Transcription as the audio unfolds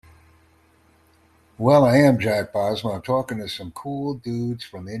Well, I am Jack Bosma. I'm talking to some cool dudes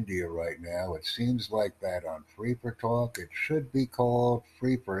from India right now. It seems like that on Free for Talk. It should be called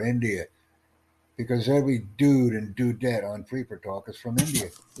Free for India because every dude and dudette on Free for Talk is from India.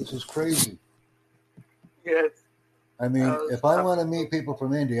 This is crazy. Yes. I mean, if I want to meet people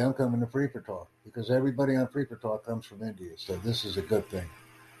from India, I'm coming to Free for Talk because everybody on Free for Talk comes from India. So this is a good thing.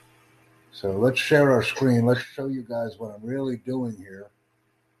 So let's share our screen. Let's show you guys what I'm really doing here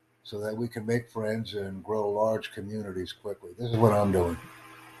so that we can make friends and grow large communities quickly. This is what I'm doing.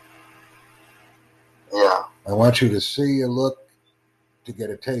 Yeah. I want you to see a look to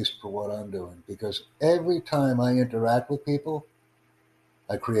get a taste for what I'm doing because every time I interact with people,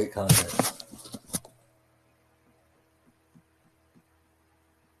 I create content.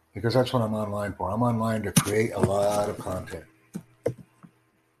 Because that's what I'm online for. I'm online to create a lot of content.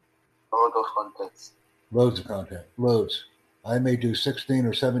 Lot of contents. Loads of content. Loads. I may do 16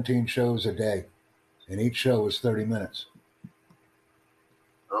 or 17 shows a day, and each show is 30 minutes.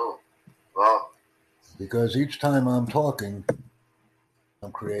 Oh, wow. Because each time I'm talking,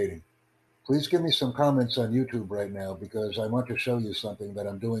 I'm creating. Please give me some comments on YouTube right now because I want to show you something that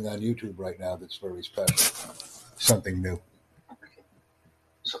I'm doing on YouTube right now that's very special. Something new. Okay.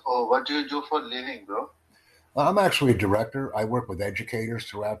 So, what do you do for living, bro? I'm actually a director. I work with educators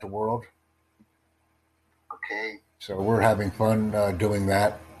throughout the world. Okay. So we're having fun doing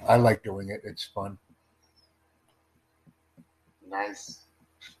that. I like doing it. It's fun. Nice.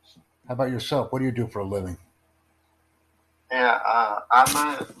 How about yourself? What do you do for a living? Yeah, I'm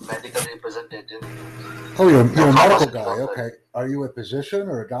a medical representative. Oh, you're a medical guy. Pharmaceutical Okay. Are you a physician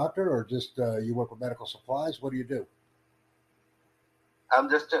or a doctor or just you work with medical supplies? What do you do?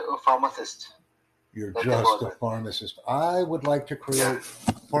 I'm just a pharmacist. You're Like a just a government. pharmacist. I would like to create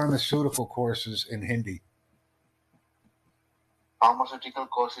pharmaceutical courses in Hindi. Pharmaceutical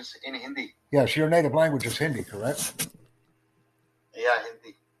courses in Hindi. Yes, your native language is Hindi, correct? Yeah,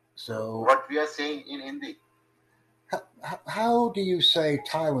 Hindi. So What we are saying in Hindi? how do you say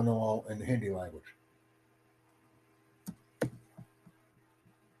Tylenol in the Hindi language?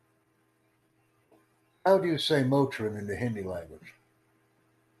 How do you say Motrin in the Hindi language?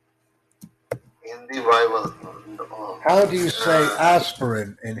 Hindi Bible. How do you say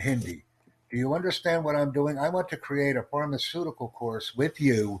aspirin in Hindi? Do you understand what I'm doing? I want to create a pharmaceutical course with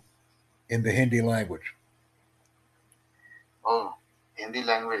you in the Hindi language. Oh, Hindi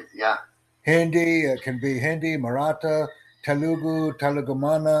language, yeah. Hindi, it can be Hindi, Maratha, Telugu,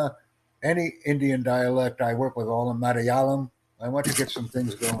 Telugumana, any Indian dialect. I work with all of Malayalam. I want to get some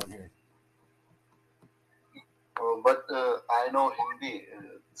things going here. But I know Hindi,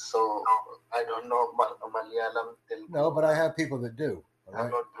 so I don't know Malayalam, Telugu. No, but I have people that do. All right?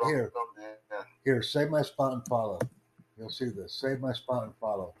 I'm not Here, from there. here, save my spot and follow. You'll see this. Save my spot and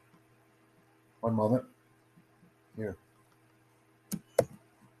follow. One moment. Here.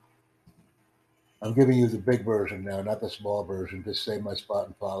 I'm giving you the big version now, not the small version. Just save my spot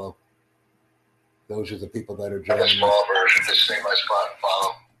and follow. Those are the people that are joining. The small version, just save my spot and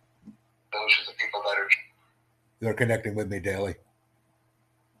follow. Those are the people that are. They're connecting with me daily.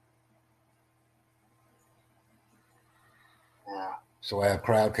 Yeah. So I have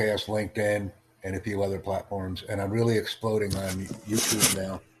Crowdcast, LinkedIn, and a few other platforms, and I'm really exploding on YouTube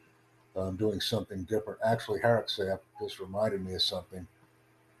now. I'm doing something different. Actually, Hariksap just reminded me of something.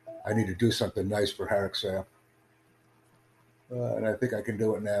 I need to do something nice for Hariksap. And I think I can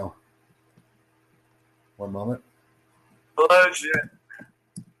do it now. One moment. Legit.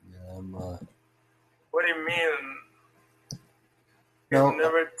 Yeah, what do you mean? No,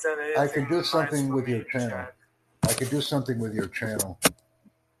 never done anything I can do something nice with your me, channel. Jack. I could do something with your channel.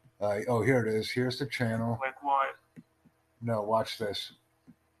 Oh, here it is. Here's the channel. Like what? No, watch this.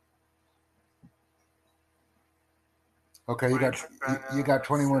 Okay, you got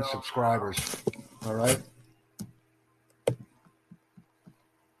 21 subscribers. All right.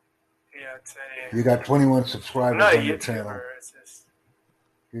 Yeah, you got 21 subscribers on your channel.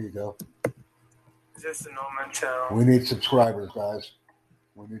 Here you go. It's just a normal channel. We need subscribers, guys.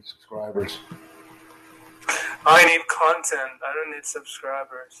 We need subscribers. I need content. I don't need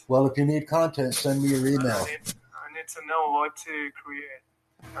subscribers. Well, if you need content, send me your email. I need to know what to create.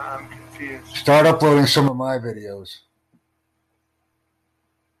 I'm confused. Start uploading some of my videos.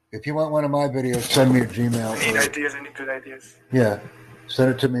 If you want one of my videos, send me a Gmail. Any ideas? Any good ideas? Yeah.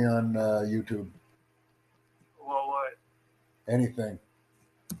 Send it to me on YouTube. Well, what? Anything.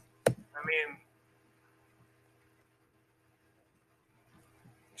 I mean,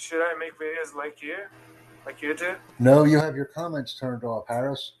 should I make videos like you? Like you do? No, you have your comments turned off,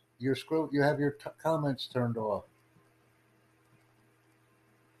 Harris. You have your comments turned off.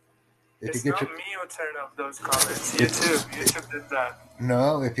 If It's you get not your, me who turned off those comments. YouTube did that.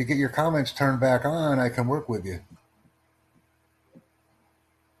 no, if you get your comments turned back on, I can work with you.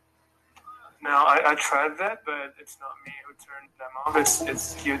 No, I tried that, but it's not me who turned them off.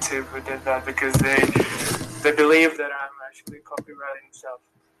 It's YouTube who did that because they believe that I'm actually copywriting stuff.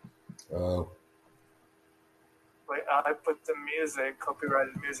 Oh. Like I put the music,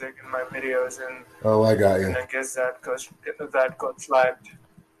 copyrighted music, in my videos, and I got you. And I guess that got flagged.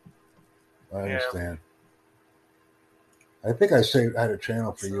 I understand. Yeah. I think I had a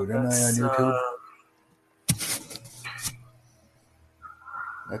channel for you, didn't I, on YouTube?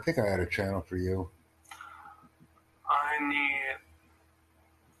 I think I had a channel for you.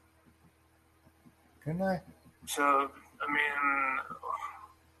 Didn't I? So, I mean,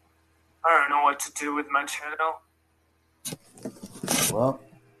 I don't know what to do with my channel. Well,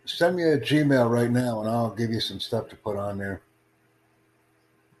 send me a Gmail right now, and I'll give you some stuff to put on there.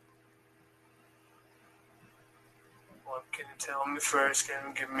 Well, can you tell me first? Can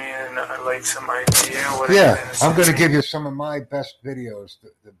you give me some idea? Yeah, I'm going to give you some of my best videos,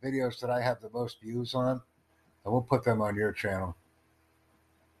 the videos that I have the most views on, and we'll put them on your channel.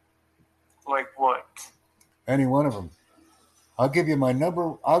 Like what? Any one of them. I'll give you my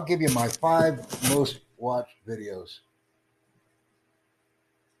 5 most watched videos.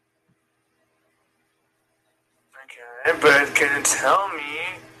 Okay, but can you tell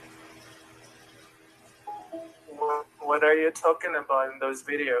me what are you talking about in those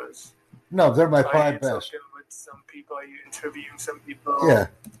videos? No, they're my 5 best. Are you talking with some people? Are you interviewing some people? Yeah.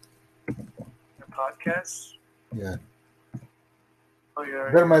 Your podcast? Yeah. Oh,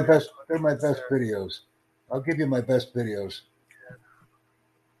 they're my best. They're my best videos. I'll give you my best videos.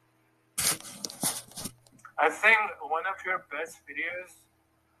 I think one of your best videos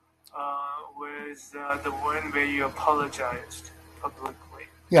was the one where you apologized publicly.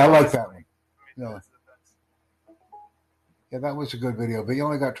 Yeah, I like that one. Yeah. Yeah, that was a good video, but you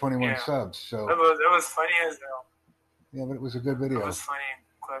only got 21 subs, so that was funny as hell. Yeah, but it was a good video. It was funny,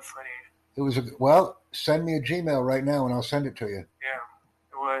 quite funny. It was send me a Gmail right now and I'll send it to you. Yeah,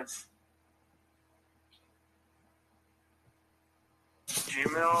 it was.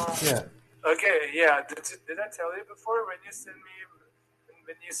 Gmail. Yeah. Okay. Yeah. Did I tell you before when you send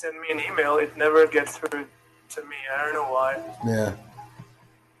me an email, it never gets through to me. I don't know why. Yeah.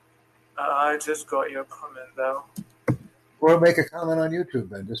 I just got your comment though. Or make a comment on YouTube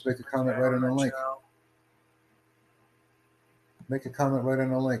then. Just make a comment right on the link. Make a comment right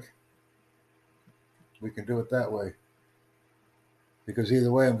on the link. We can do it that way. Because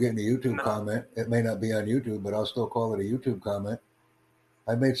either way, I'm getting a YouTube comment. It may not be on YouTube, but I'll still call it a YouTube comment.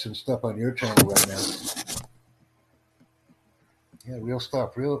 I made some stuff on your channel right now. Yeah, real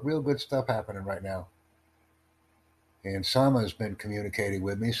stuff. Real good stuff happening right now. And Sama has been communicating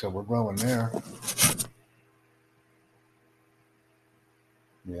with me, so we're growing there.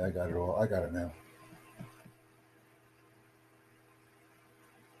 Yeah, I got it all. I got it now.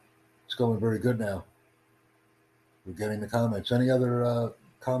 It's going very good now. We're getting the comments. Any other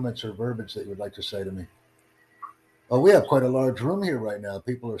comments or verbiage that you would like to say to me? Oh, we have quite a large room here right now.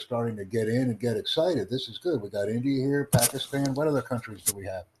 People are starting to get in and get excited. This is good. We got India here, Pakistan. What other countries do we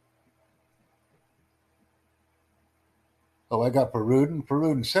have? Oh, I got Perudin.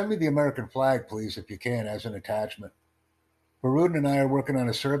 Perudin, send me the American flag, please, if you can, as an attachment. Perudin and I are working on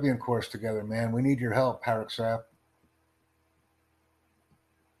a Serbian course together, man. We need your help, Haraksaf.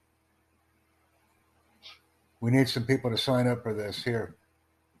 We need some people to sign up for this. Here.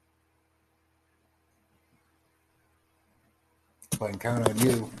 If I can count on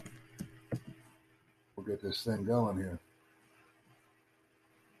you, we'll get this thing going here.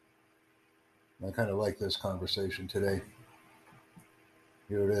 I kind of like this conversation today.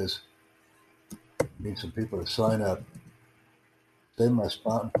 Here it is. Need some people to sign up. Save my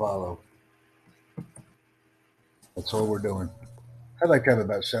spot and follow. That's all we're doing. I'd like to have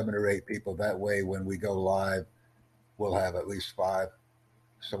about 7 or 8 people. That way, when we go live, we'll have at least 5.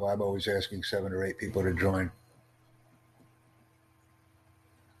 So I'm always asking 7 or 8 people to join.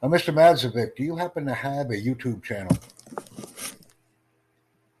 Now, Mr. Madzovic, do you happen to have a YouTube channel?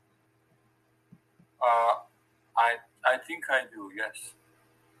 I think I do, yes.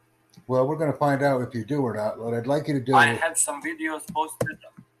 Well, we're going to find out if you do or not. What I'd like you to do... I had some videos posted.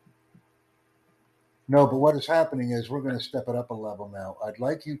 No, but what is happening is we're going to step it up a level now. I'd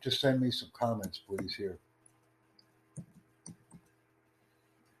like you to send me some comments, please, here.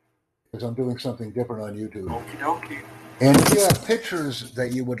 Because I'm doing something different on YouTube. Okie dokie. And if you have pictures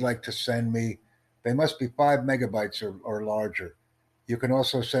that you would like to send me, they must be 5 megabytes or larger. You can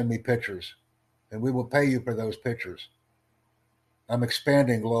also send me pictures, and we will pay you for those pictures. I'm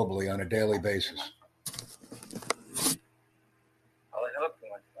expanding globally on a daily basis. I'll help you,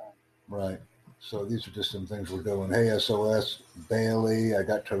 my friend. Right. So these are just some things we're doing. Hey, SOS, Bailey. I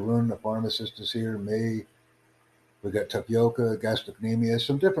got Tarun, the pharmacist, is here. Me. We got Tapioca, Gastrocnemia.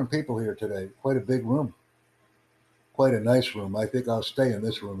 Some different people here today. Quite a big room. Quite a nice room. I think I'll stay in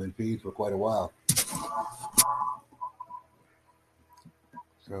this room and feed for quite a while.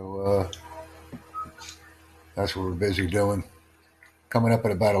 So that's what we're busy doing. Coming up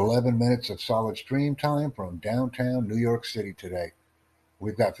at about 11 minutes of solid stream time from downtown New York City today.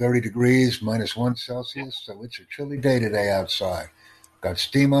 We've got 30 degrees, -1 Celsius, so it's a chilly day today outside. Got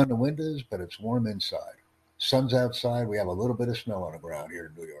steam on the windows, but it's warm inside. Sun's outside. We have a little bit of snow on the ground here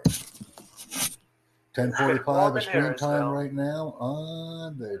in New York. 10:45 of stream time right now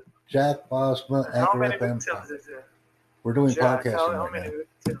on the Jack Bosma How many Anchor FM. victims is it? We're doing Jack, podcasting how right many now.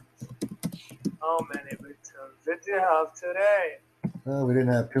 victims? How many victims did you have today? Oh, we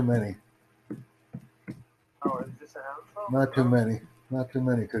didn't have too many. Oh, it's just a handful? Not too many. Not too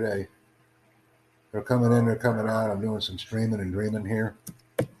many today. They're coming in, they're coming out. I'm doing some streaming and dreaming here.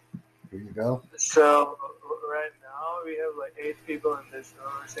 Here you go. So right now we have like 8 people in this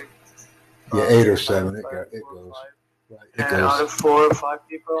room. Or 6, Yeah, 8 or 7. It 5, goes. 5. Right, it And out goes. of 4 or 5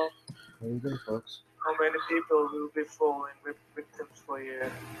 people, There you go, folks. how many people will be falling victims for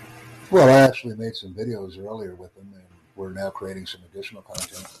you? Well, I actually made some videos earlier with them, and we're now creating some additional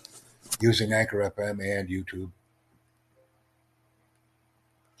content using Anchor FM and YouTube.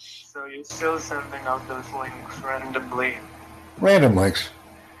 So you're still sending out those links randomly. Random links.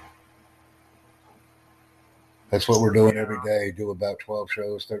 That's what we're doing every day. Do about 12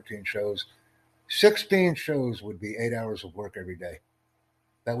 shows, 13 shows. 16 shows would be 8 hours of work every day.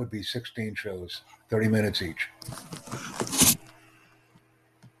 That would be 16 shows, 30 minutes each.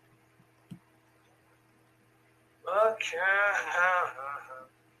 Okay.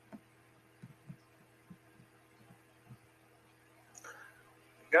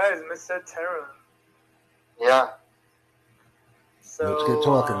 Guys, Mr. Terran. Yeah. So, Let's get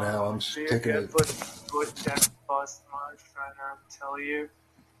talking now. I'm do you taking get it. what Jack Bosma is trying to tell you?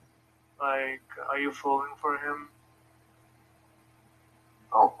 Like, are you falling for him?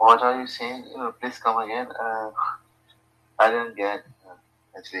 Oh, what are you saying? Please come again. I didn't get.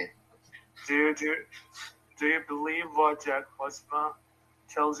 Actually. Do you believe what Jack Bosma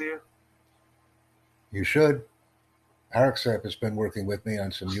tells you? You should. Araxap has been working with me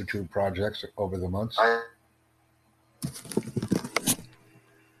on some YouTube projects over the months.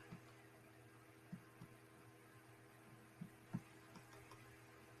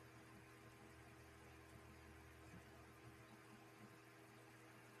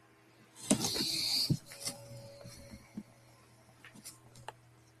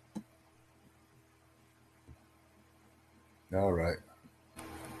 All right.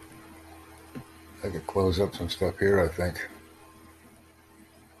 I could close up some stuff here, I think.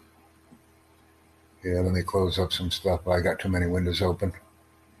 Yeah, let me close up some stuff. I got too many windows open.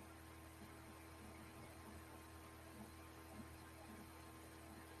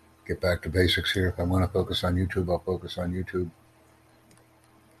 Get back to basics here. If I want to focus on YouTube, I'll focus on YouTube.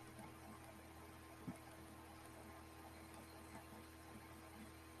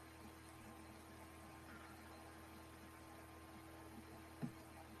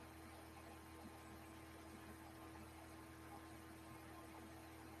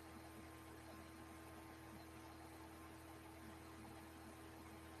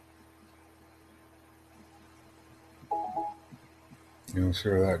 You know, see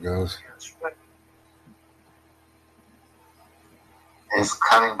where that goes. That's right. It's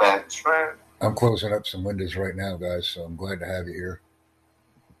coming back. That's right. I'm closing up some windows right now, guys, so I'm glad to have you here.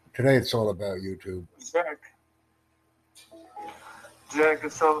 Today it's all about YouTube. Jack,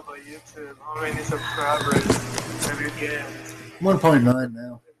 it's all about YouTube. How many subscribers have you gained 1.9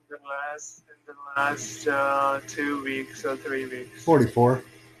 now. in the last 2 weeks or 3 weeks? 44.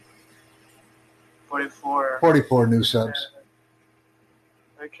 44. 44 new subs.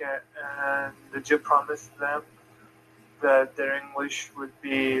 Okay, and did you promise them that their English would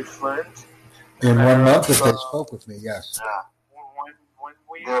be fluent? In 1 month, if they spoke with me, yes. Yeah. When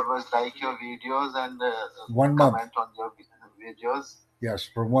we There was like your videos and 1 month. comment on your videos. Yes,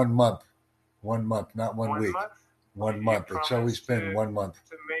 for 1 month. 1 month, not 1 week. month 1 You month. It's always promised been to- 1 month.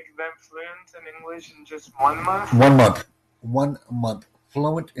 to make them fluent in English in just 1 month? 1 month. 1 month.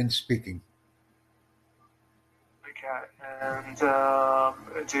 Fluent in speaking. Okay, and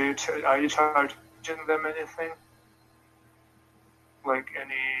are you charging them anything? Like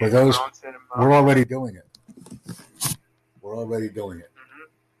any For those- amounts and amounts? We're already doing it. We're already doing it.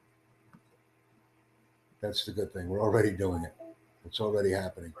 Mhm. That's the good thing. We're already doing it. It's already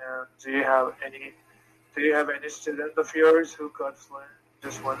happening. Do you have any student of yours who got fluent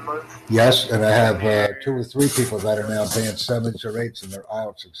just 1 month? Yes, and I have 2 or 3 people that are now band 7s or 8s in their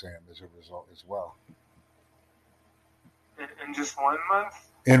IELTS exam as a result as well. In just 1 month?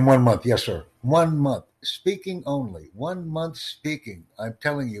 In 1 month, yes, sir. 1 month. Speaking only. 1 month speaking. I'm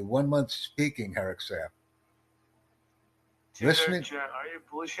telling you, 1 month speaking, Herrick Sapp. Listening. Are you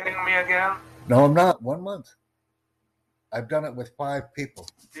bullshitting me again? No, I'm not. 1 month. I've done it with 5 people.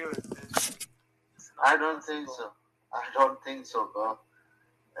 Dude, I don't think so. I don't think so, bro.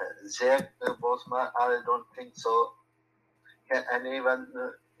 Jack Bosma, I don't think so. Can anyone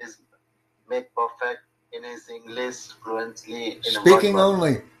is make perfect in his English fluently in Speaking 1 month?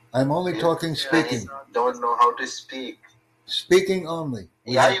 only. I'm only talking speaking. Don't know how to speak. Speaking only.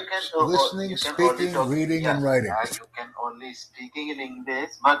 You can listening, you can speaking, only talk, reading, and writing. You can only speaking in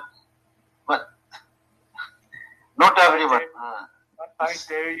English, but not everyone. I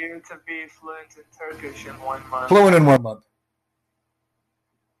dare you to be fluent in Turkish in 1 month. Fluent in 1 month.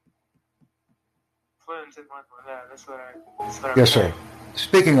 Fluent in 1 month. Yeah, that's what I'm Yes, saying. sir.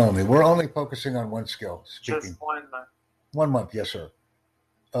 Speaking only. We're only focusing on one skill. Speaking. Just 1 month. 1 month, yes, sir.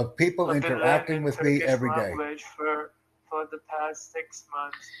 Of people I've been interacting with me Turkish every day. language for the past 6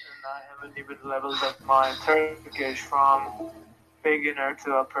 months, and I haven't even leveled up my Turkish from beginner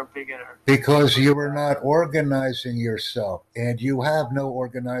to upper beginner. Because you are not organizing yourself, and you have no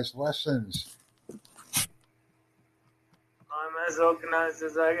organized lessons. I'm as organized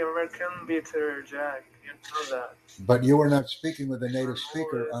as I ever can be, Jack. You know that. But you are not speaking with a native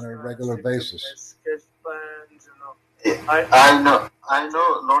speaker on a regular basis. I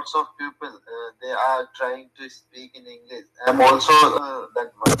know lots of people. They are trying to speak in English. I'm also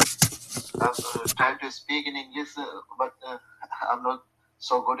that one. I'm trying to speak in English, but I'm not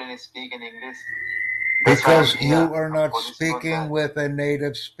so good in speaking English. Because you are not speaking with a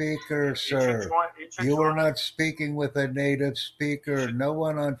native speaker, sir. You are not speaking with a native speaker. No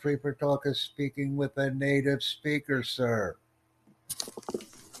one on Free for Talk is speaking with a native speaker, sir.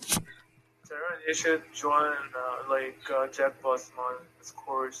 You should join Jack Bossman's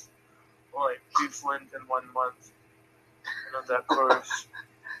course, be fluent in 1 month. That course.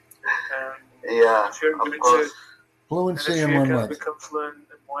 And yeah, if you're of course. Fluency in 1 month. Become fluent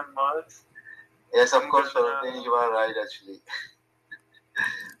in 1 month. Yes, of course, you are right, actually.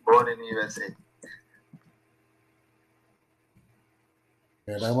 Born in USA.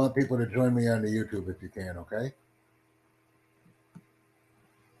 And I want people to join me on the YouTube if you can, okay?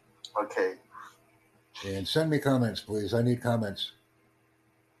 Okay. And send me comments, please. I need comments.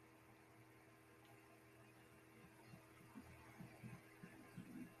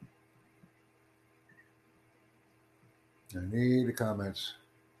 I need the comments.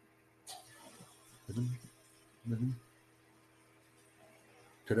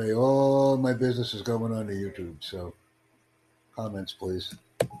 Today, all my business is going on to YouTube, so comments, please.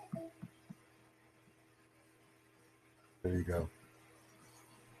 There you go.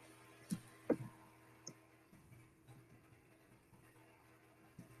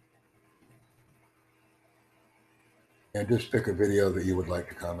 And just pick a video that you would like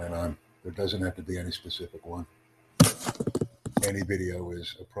to comment on. There doesn't have to be any specific one. Any video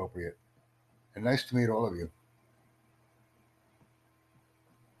is appropriate. And nice to meet all of you.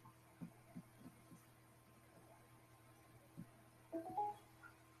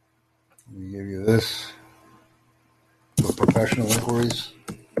 Let me give you this for professional inquiries.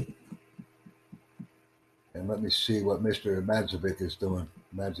 And let me see what Mr. Madzovic is doing.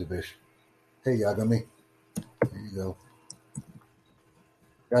 Madzovic. Hey, Yagami. There you go.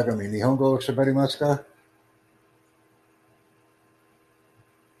 Yagami, Nihongo shibarimasu ka?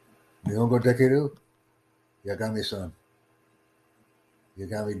 Nihongo dekiru? Yagami-san.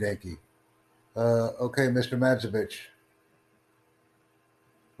 Yagami Denki. Okay, Mr. Madzovic.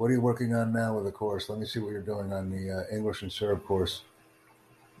 What are you working on now with the course? Let me see what you're doing on the English and Serb course.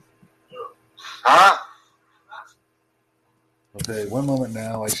 Okay, 1 moment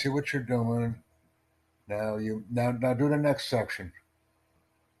now. I see what you're doing. Now do the next section.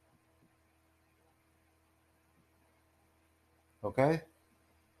 Okay?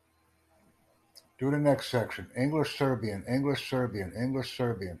 Do the next section. English Serbian, English Serbian, English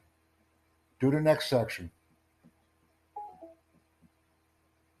Serbian. Do the next section.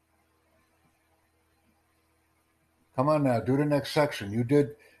 Come on now, do the next section. You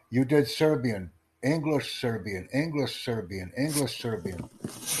did Serbian, English Serbian, English Serbian, English Serbian.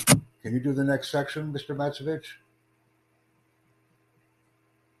 Can you do the next section, Mr. Matzovic?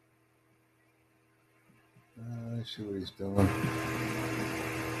 Let's see what he's doing.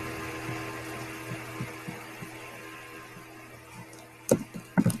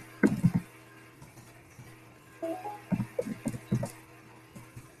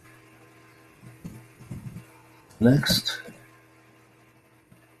 Next.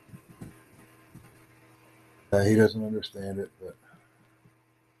 He doesn't understand it, but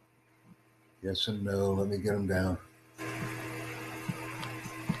yes and no. Let me get him down.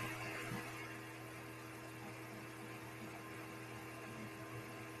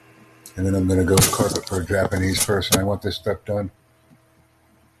 And then I'm going to go to carpet for a Japanese person. I want this stuff done.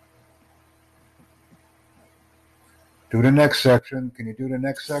 Do the next section. Can you do the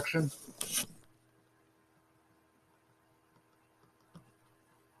next section?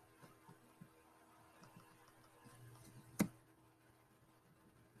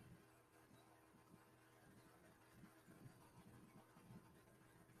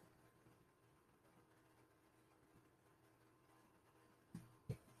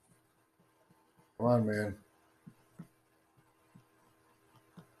 Come on, man.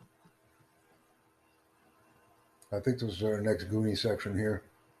 I think this is our next Goonie section here.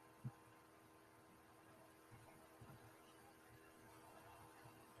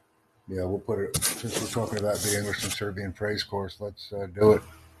 Yeah, we'll put it, since we're talking about the English and Serbian phrase course, let's do it.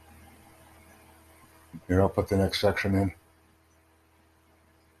 Here, I'll put the next section in.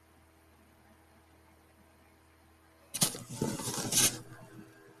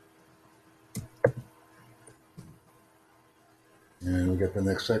 And we get the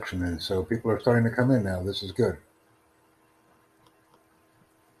next section in. So people are starting to come in now. This is good.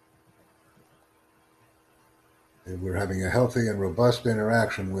 And we're having a healthy and robust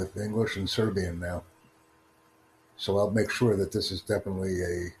interaction with English and Serbian now. So I'll make sure that this is definitely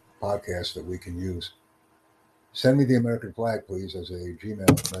a podcast that we can use. Send me the American flag, please, as a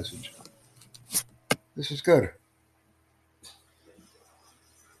Gmail message. This is good.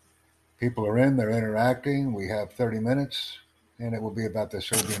 People are in, they're interacting. We have 30 minutes, and it will be about the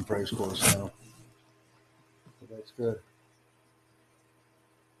Serbian phrase course now. So that's good.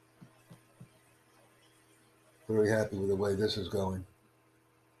 Very happy with the way this is going.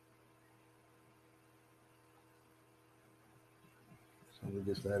 So we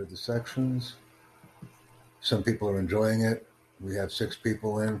just added the sections. Some people are enjoying it. We have 6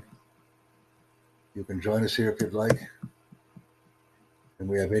 people in. You can join us here if you'd like. And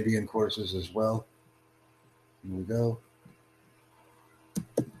we have Indian courses as well. Here we go.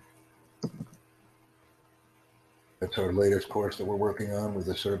 That's our latest course that we're working on with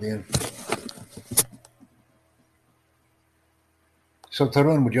the Serbian. So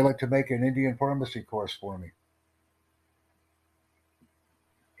Tarun, would you like to make an Indian pharmacy course for me?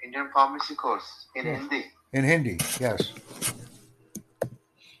 Indian pharmacy course in Hindi. In Hindi, yes.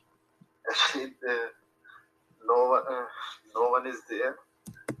 Actually, no one is there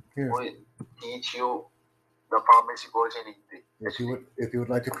who teach you the pharmacy course in Hindi. If you would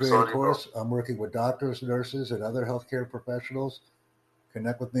like to create a course, I'm working with doctors, nurses, and other healthcare professionals.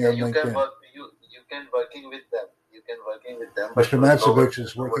 Connect with me on LinkedIn. You can working with them. Mr. Matsovic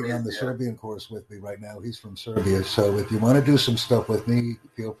is working on the Serbian course with me right now. He's from Serbia. So if you want to do some stuff with me,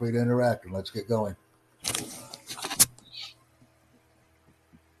 feel free to interact and let's get going.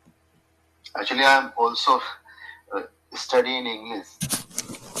 Actually, I'm also studying English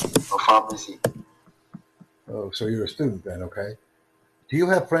or pharmacy. Oh, so you're a student then, okay. Do you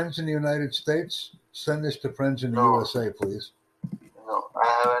have friends in the United States? Send this to friends in the USA, please. No,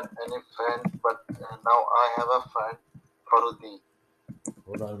 I haven't any friend, but now I have a friend, Faruddin.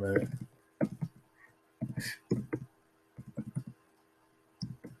 Hold on a minute.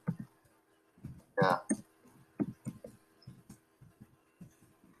 Yeah.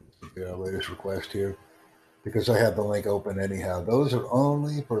 Our latest request here, because I have the link open anyhow. Those are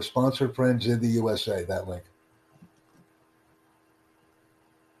only for sponsored friends in the USA, that link.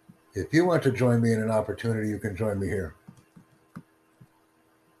 If you want to join me in an opportunity, you can join me here.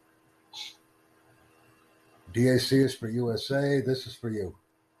 DAC is for USA. This is for you.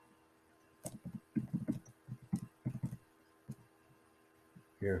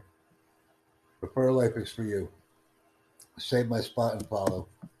 Here. Refer Life is for you. Save my spot and follow.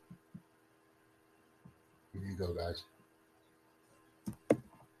 Here you go, guys.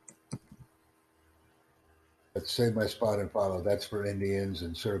 Let's save my spot and follow. That's for Indians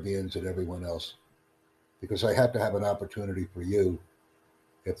and Serbians and everyone else. Because I have to have an opportunity for you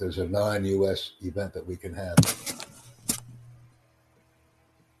if there's a non-U.S. event that we can have.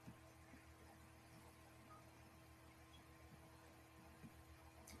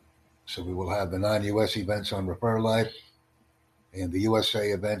 So we will have the non-U.S. events on Refer Life and the USA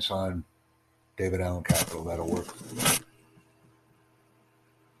events on David Allen Capital. That'll work.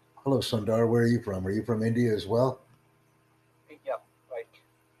 Hello, Sundar. Where are you from? Are you from India as well? Yeah, right.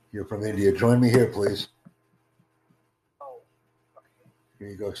 You're from India. Join me here, please. Oh, okay. Here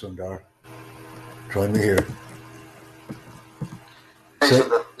you go, Sundar. Join me here.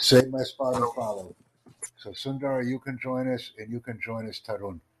 Sundar. Save my spot and follow. So Sundar, you can join us, and you can join us,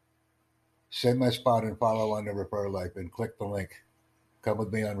 Tarun. Save my spot and follow on the Refer Life, and click the link. Come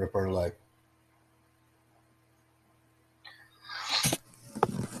with me on Refer Life.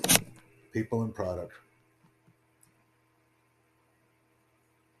 People and product.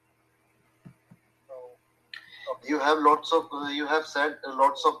 You have lots of. You have sent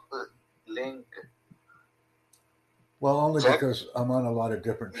lots of link. Well, only Jack, because I'm on a lot of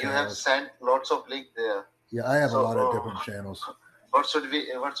different you have channels. sent lots of link there. Yeah, I have a So, lot of different channels. What should we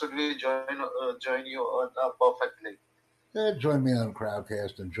join you on a perfect link? Join me on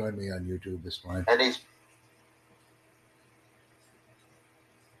Crowdcast and join me on YouTube. It's fine. And is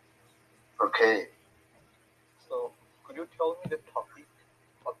okay. So, could you tell me the topic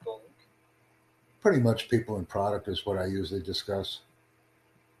of the link? Pretty much people and product is what I usually discuss.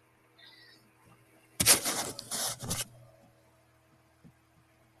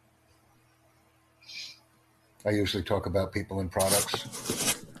 I usually talk about people and products.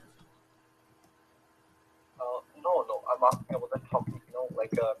 No, I'm asking about the topic.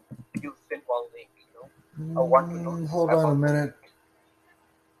 Like you sent one link. I want to know. Hold on a minute.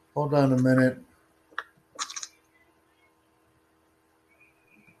 Hold on a minute.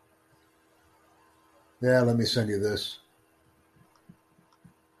 Yeah, let me send you this.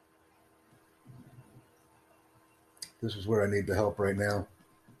 This is where I need the help right now.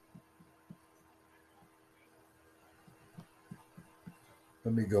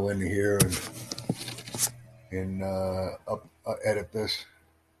 Let me go into here and edit this.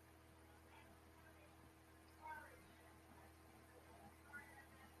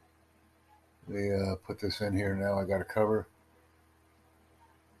 Let me put this in here now. I got a cover.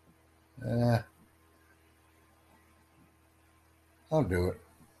 I'll do it.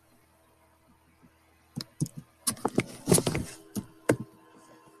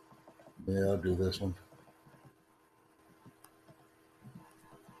 Yeah, I'll do this one.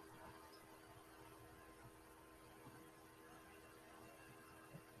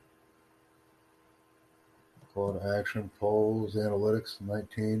 Call to action, polls, analytics,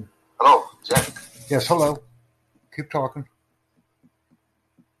 19. Hello, Jack. Yes, hello. Keep talking.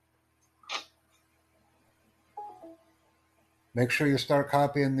 Make sure you start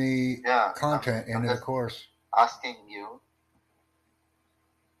copying the content into the course. Asking you.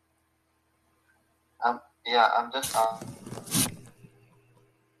 I'm just.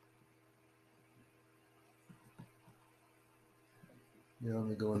 Yeah, let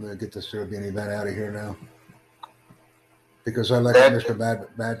me go in there and get the Serbian event out of here now. Because I like what Mr.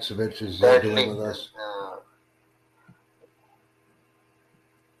 Matsevich is doing link, with us.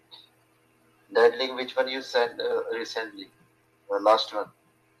 That link, which one you sent recently? The last one.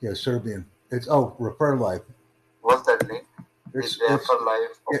 Yeah, Serbian. It's Refer Life. What's that link? It's for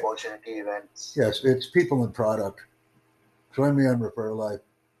life opportunity events. Yes, it's people and product. Join me on Refer Life.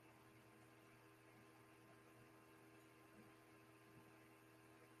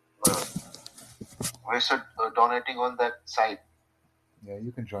 We should donating on that site. Yeah,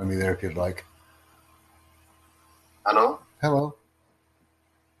 you can join me there if you'd like. Hello? Hello.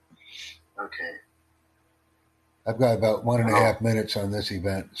 Okay. I've got about 1.5 minutes on this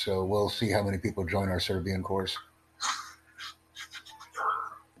event, so we'll see how many people join our Serbian course.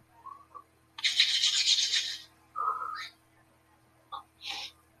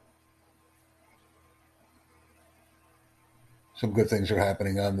 Some good things are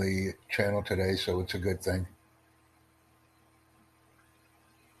happening on the channel today, so it's a good thing.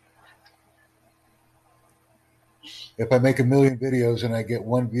 If I make 1 million videos and I get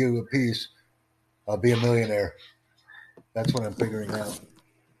 1 view a piece, I'll be a millionaire. That's what I'm figuring out.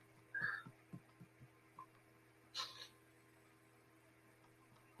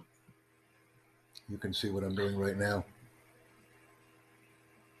 You can see what I'm doing right now.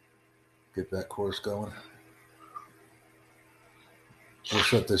 Get that course going. We'll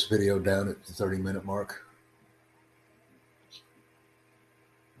shut this video down at the 30-minute mark.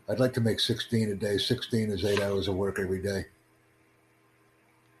 I'd like to make 16 a day. 16 is 8 hours of work every day.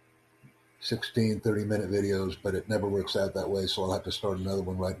 16 30-minute videos, but it never works out that way, so I'll have to start another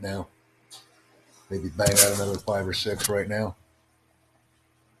one right now. Maybe bang out another 5 or 6 right now.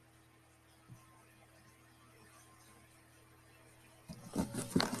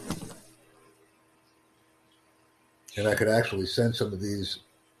 And I could actually send some of these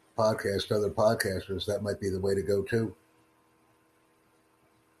podcasts to other podcasters. That might be the way to go too.